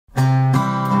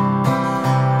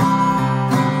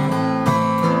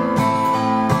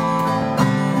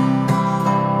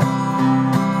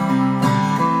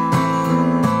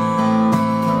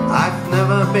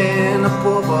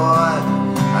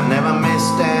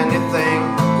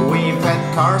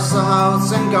cars, a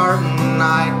house and garden.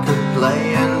 I could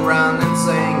play and run and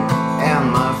sing,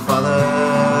 and my father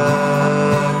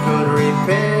could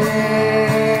repair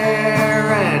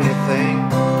anything,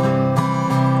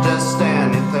 just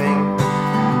anything.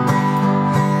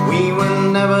 We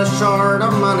were never short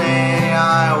of money,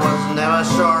 I was never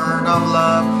short of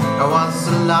love. I was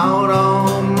allowed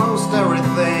almost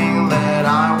everything that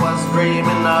I was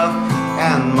dreaming of,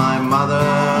 and my mother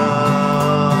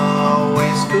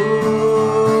always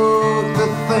cooked the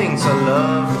things I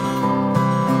loved,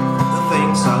 the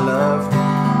things I loved.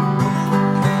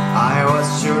 I was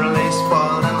surely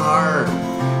spoiled and hard,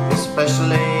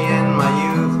 especially in my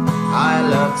youth. I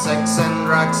loved sex and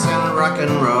drugs and rock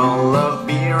and roll, loved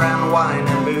beer and wine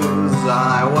and booze.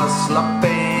 I was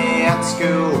sloppy at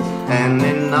school and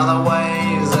in other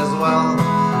ways as well.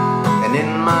 And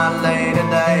in my later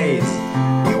days,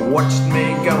 you watched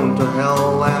me go to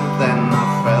hell, and then I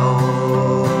fell.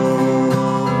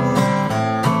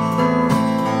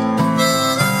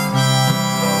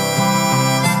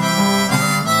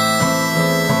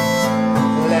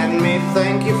 Let me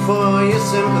thank you for your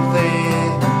sympathy,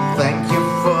 thank you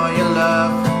for your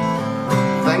love.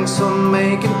 Thanks for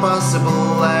making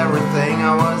possible everything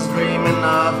I was dreaming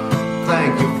of.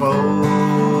 Thank you,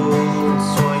 folks,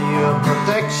 for your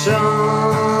protection,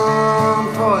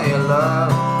 for your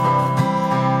love,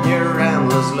 your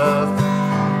endless love.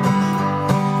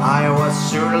 I was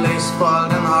surely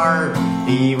spoiled and hard,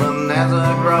 even as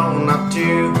a grown-up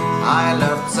too. I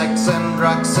loved sex and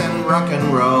drugs and rock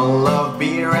and roll, loved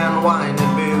beer and wine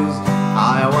and booze.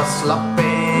 I was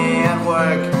sloppy at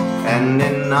work and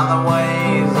in other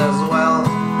ways as well.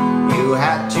 You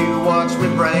had to watch me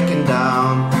breaking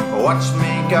down, watch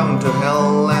me go to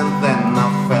hell, and then I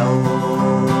fell.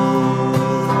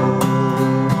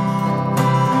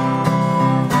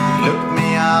 Looked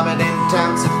me up at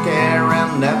intensive care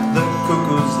and at the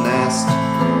cuckoo's nest.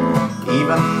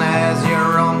 Even as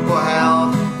your own poor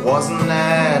health wasn't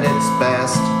at its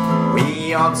best,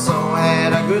 we also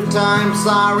had a good times,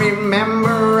 I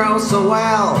remember oh so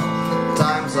well.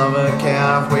 Times of a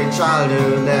carefree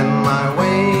childhood and my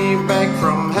way back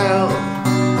from hell.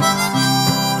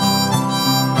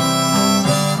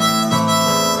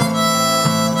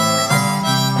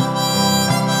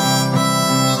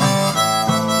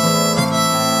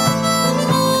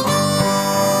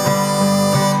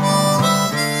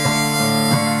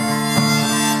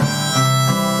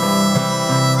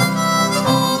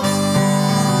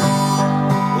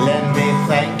 Let me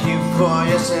thank you for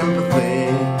your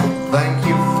sympathy, thank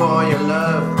you for your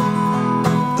love.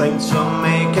 Thanks for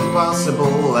making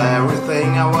possible everything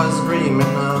I was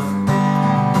dreaming of.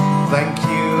 Thank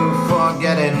you for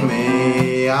getting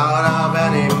me out of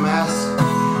any mess.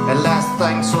 At last,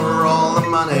 thanks for all the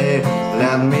money.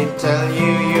 Let me tell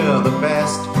you, you're the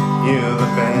best, you're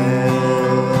the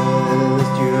best,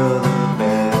 you're the best.